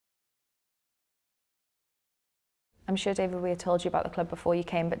I'm sure, David, we had told you about the club before you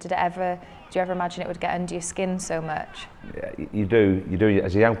came, but do you ever imagine it would get under your skin so much? Yeah, you do.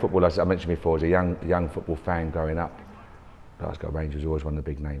 As a young footballer, as I mentioned before, as a young football fan growing up, Glasgow Rangers was always one of the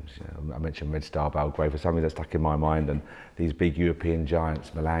big names. You know, I mentioned Red Star Belgrade for something that stuck in my mind, and these big European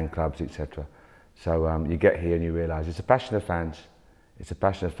giants, Milan clubs, etc. So you get here and you realise it's a passion of fans. It's a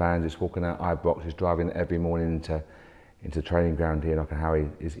passion of fans. It's walking out Ibrox, it's driving every morning into the training ground here in Harry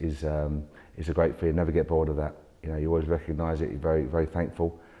is a great feeling. Never get bored of that. You know, you always recognise it. You're very, very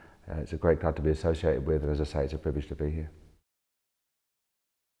thankful. It's a great club to be associated with, and as I say, it's a privilege to be here.